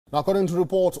Now, according to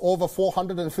reports, over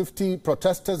 450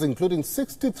 protesters, including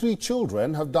 63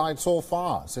 children, have died so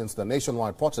far since the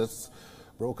nationwide protests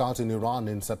broke out in Iran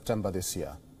in September this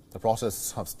year. The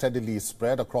protests have steadily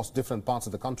spread across different parts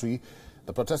of the country.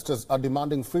 The protesters are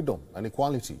demanding freedom and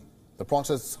equality. The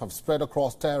protests have spread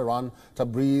across Tehran,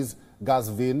 Tabriz,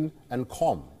 Ghazvin and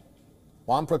Qom.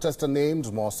 One protester named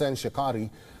Mohsen Shekari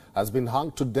has been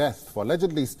hung to death for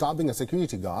allegedly stabbing a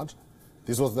security guard.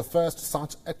 This was the first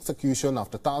such execution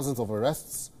after thousands of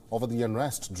arrests over the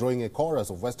unrest, drawing a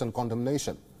chorus of Western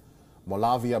condemnation.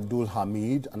 Maulavi Abdul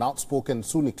Hamid, an outspoken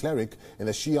Sunni cleric in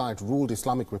the Shiite-ruled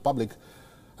Islamic Republic,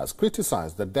 has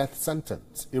criticized the death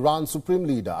sentence. Iran's supreme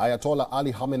leader, Ayatollah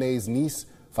Ali Khamenei's niece,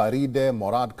 Farideh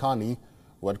Morad Khani,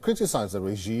 who had criticized the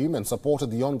regime and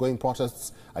supported the ongoing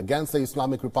protests against the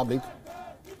Islamic Republic,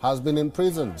 has been in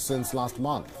prison since last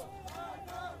month.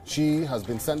 She has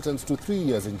been sentenced to 3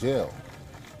 years in jail.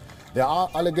 There are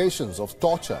allegations of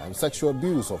torture and sexual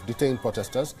abuse of detained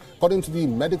protesters. According to the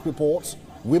medic reports,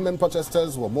 women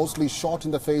protesters were mostly shot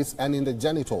in the face and in the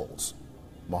genitals.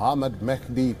 Mohammad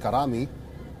Mehdi Karami,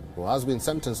 who has been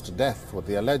sentenced to death for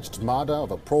the alleged murder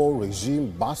of a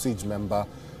pro-regime Basij member,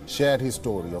 shared his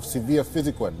story of severe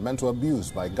physical and mental abuse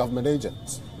by government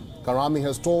agents. Karami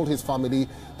has told his family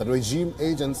that regime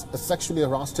agents sexually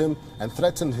harassed him and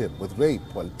threatened him with rape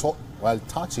while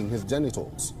touching his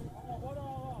genitals.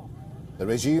 The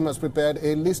regime has prepared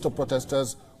a list of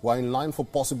protesters who are in line for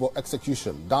possible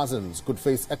execution. Dozens could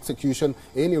face execution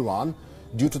in Iran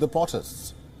due to the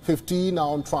protests. 15 are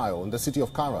on trial in the city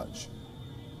of Karaj,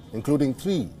 including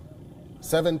 3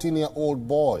 17-year-old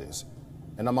boys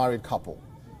and a married couple.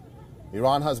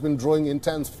 Iran has been drawing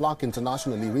intense flack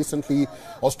internationally. Recently,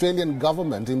 Australian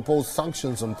government imposed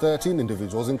sanctions on 13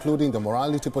 individuals, including the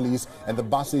Morality Police and the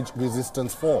Basij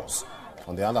Resistance Force.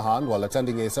 On the other hand, while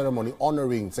attending a ceremony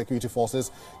honoring security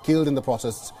forces killed in the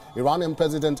protests, Iranian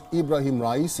President Ibrahim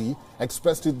Raisi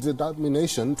expressed his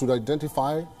determination to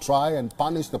identify, try and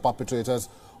punish the perpetrators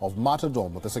of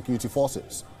martyrdom of the security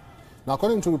forces. Now,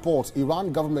 according to reports,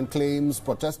 Iran government claims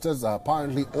protesters are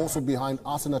apparently also behind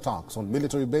arson attacks on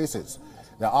military bases.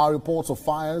 There are reports of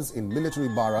fires in military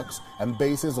barracks and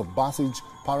bases of Basij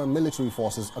paramilitary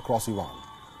forces across Iran.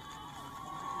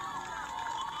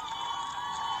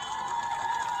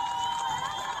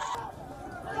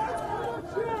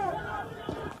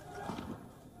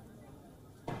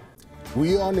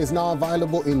 WION is now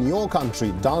available in your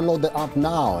country. Download the app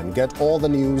now and get all the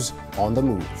news on the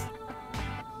move.